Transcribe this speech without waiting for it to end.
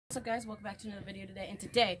What's up, guys? Welcome back to another video today. And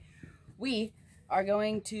today we are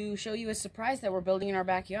going to show you a surprise that we're building in our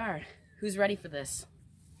backyard. Who's ready for this?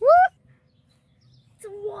 Woo! It's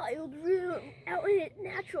a wild room out in its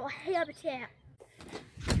natural habitat.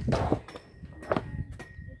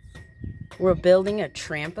 We're building a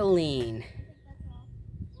trampoline.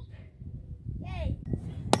 Hey.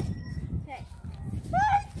 Hey.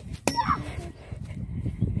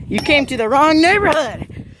 You came to the wrong neighborhood.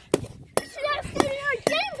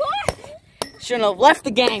 Shouldn't have left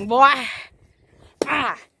the gang, boy.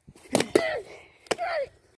 Ah. Don't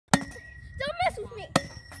mess with me.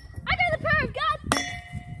 I got the power of God and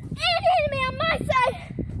the enemy on my side.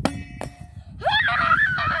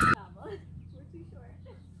 We're too short.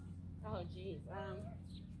 Oh, jeez.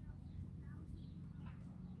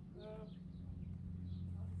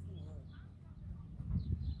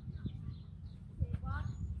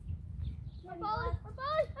 We're falling.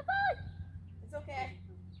 It's okay.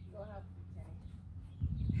 Go ahead.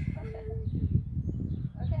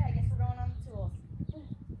 Okay, I guess we're going on the tools.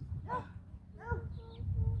 No.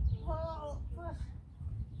 Oh, push.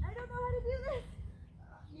 I don't know how to do this.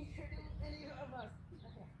 Neither do any of us.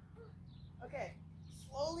 Okay.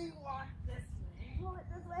 Slowly walk this way. Pull it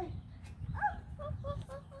this way.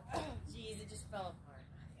 Oh, jeez, it just fell apart.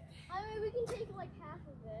 Okay. I mean, we can take like half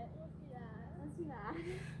of it. Let's do that.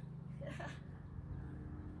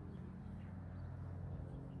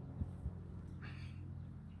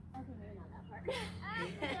 Okay, maybe not that part.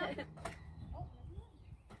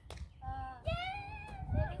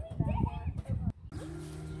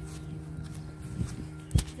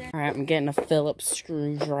 Alright, I'm getting a Phillips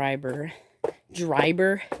screwdriver.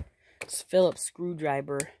 It's Phillips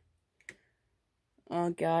screwdriver. Oh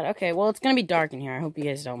god. Okay, well, it's gonna be dark in here. I hope you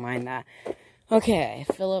guys don't mind that. Okay,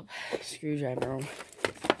 Phillips screwdriver.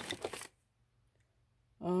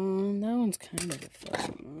 That one's kind of a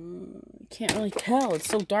can't really tell. It's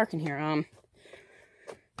so dark in here.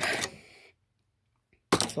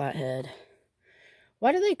 Flathead.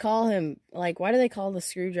 Why do they call him, why do they call the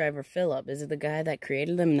screwdriver Philip? Is it the guy that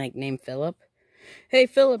created them, named Philip? Hey,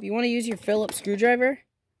 Philip, you want to use your Phillips screwdriver?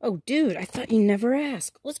 Oh, dude, I thought you never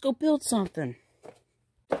asked. Let's go build something.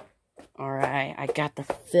 Alright, I got the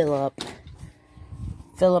Philip.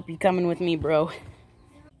 Philip, you coming with me, bro?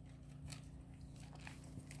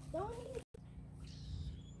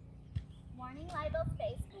 Warning labels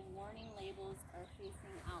face. The warning labels are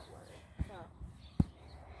facing outward. So,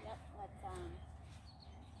 yep, let's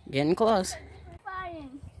Getting close.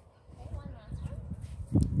 Terrifying.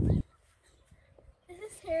 This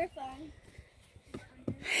is terrifying.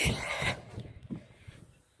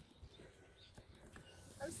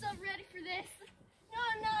 I'm so ready for this.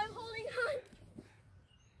 No, I'm holding on.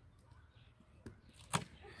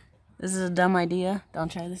 This is a dumb idea.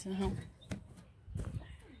 Don't try this at home.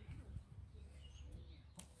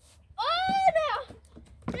 Oh no!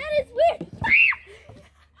 That is weird.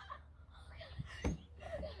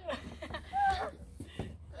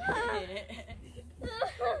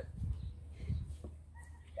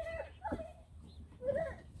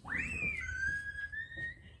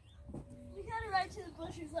 We got it right to the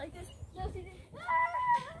bushes like this. No, see this.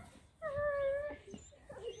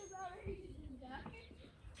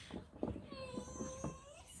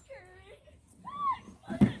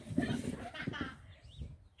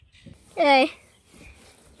 Okay.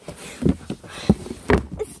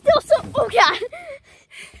 It's still so. Oh god.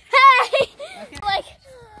 Hey. Okay. Like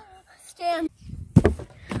stand.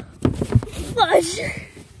 Fudge.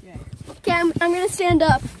 Yeah. Okay, I'm gonna stand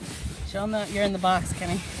up. Show them that you're in the box,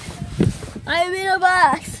 Kenny. I'm in a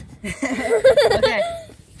box. Okay. I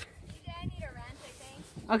need a wrench, I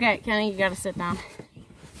think. Okay, Kenny, you gotta sit down.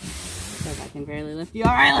 Because I can barely lift you.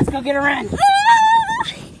 Alright, let's go get a wrench.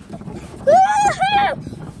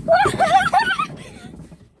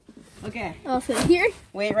 Okay. I'll sit here.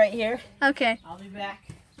 Wait right here. Okay. I'll be back.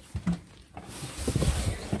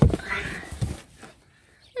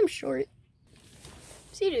 I'm short.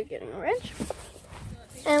 See, dude, getting a wrench.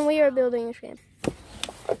 And we are building a tramp.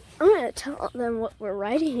 I'm gonna tell them what we're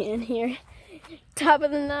writing in here. Top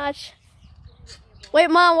of the notch. Wait,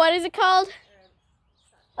 Mom, what is it called?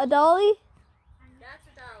 A dolly? That's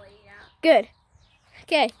a dolly, yeah. Good.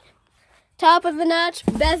 Okay. Top of the notch,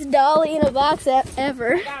 best dolly in a box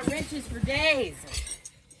ever. I got wrenches for days.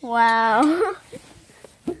 Wow.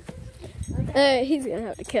 He's gonna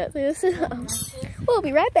have to cut this. We'll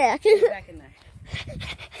be right back. Get back in there.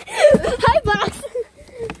 Hi, box.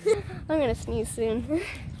 I'm gonna sneeze soon.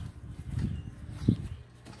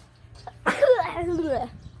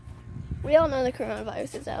 We all know the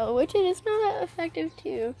coronavirus is out, which it is not effective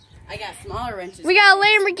too. I got smaller wrenches. We got a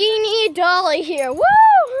Lamborghini dolly here.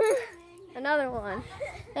 Woo! Another one.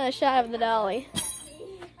 And a shot of the dolly.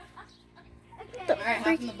 Alright,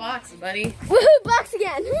 hop in the box, buddy. Woohoo, box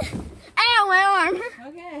again! Ow, my arm!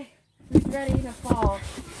 Okay. It's ready to fall.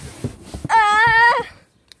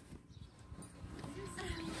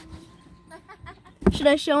 Should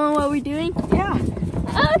I show them what we're doing? Yeah.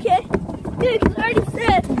 Oh, okay. Good, 'cause I already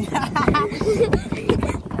said.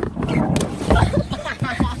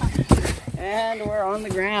 And we're on the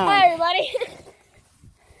ground. Hi, everybody.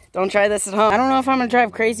 Don't try this at home. I don't know if I'm going to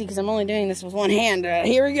drive crazy because I'm only doing this with one hand.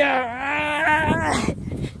 Here we go.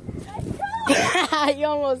 You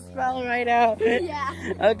almost fell right out. Yeah.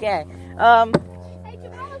 Okay. Hey,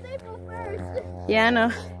 tomorrow's April 1st. Yeah, I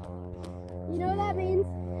know. You know what that means?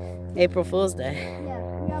 April Fool's Day. Yeah,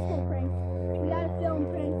 we gotta pull pranks. We gotta film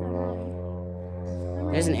pranks on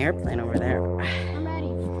Robbie. There's an airplane over there. I'm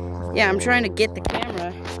ready. Yeah, I'm trying to get the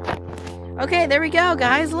camera. Okay, there we go,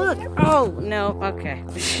 guys. Look. Oh, no. Okay.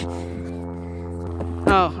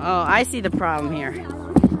 Oh, I see the problem here.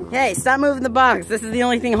 Hey, stop moving the box. This is the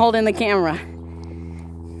only thing holding the camera.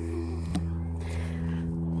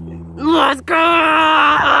 Let's go!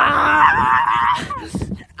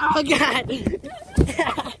 Oh, God. That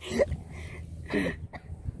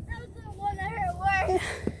was the one that hurt worse.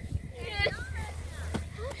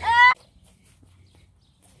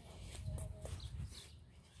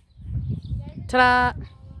 Ta-da!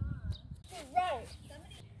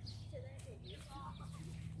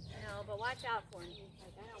 No, but watch out for him.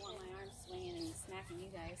 Like, I don't want my arms swinging and smacking you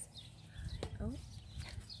guys. Oh.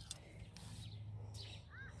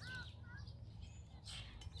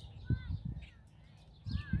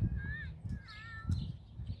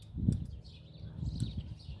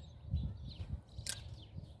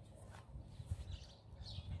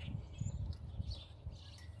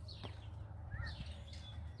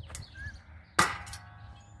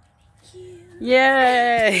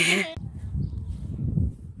 Yay!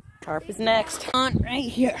 Tarp is next. On right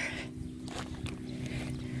here.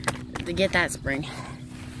 To get that spring.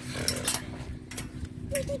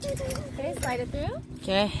 Okay, slide it through.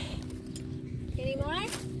 Okay. Any more?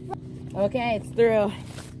 Okay, it's through.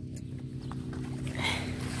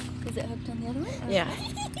 Is it hooked on the other one? Yeah.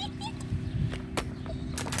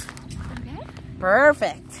 Okay.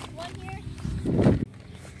 Perfect. One here.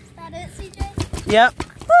 Is that it, CJ? Yep.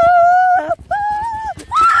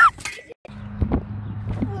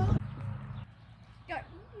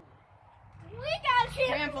 We got you.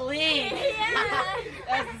 Trampoline. Yeah.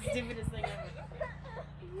 That's the stupidest thing ever.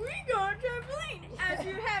 We got a trampoline, as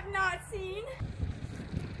you have not seen.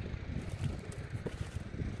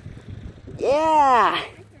 Yeah.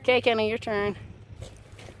 Okay, Kenny, your turn.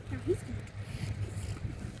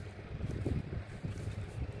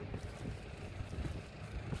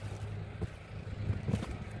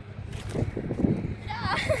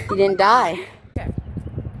 You didn't die. Okay.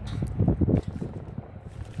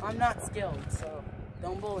 I'm not skilled, so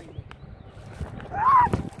don't bully me.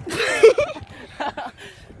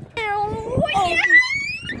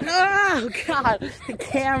 Oh God, the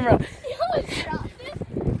camera. You almost dropped it.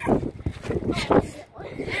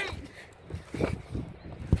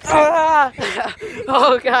 Ah!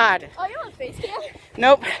 Oh God. Oh, you want face cam?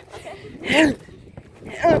 Nope. Okay.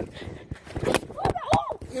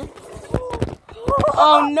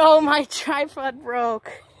 Oh no, my tripod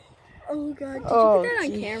broke. Oh God, did Oh, you put that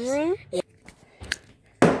on camera?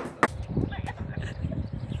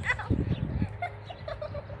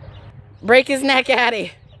 Break his neck,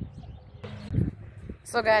 Addy.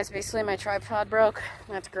 So guys, basically my tripod broke.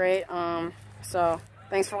 That's great. So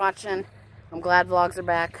thanks for watching. I'm glad vlogs are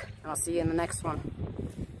back. I'll see you in the next one.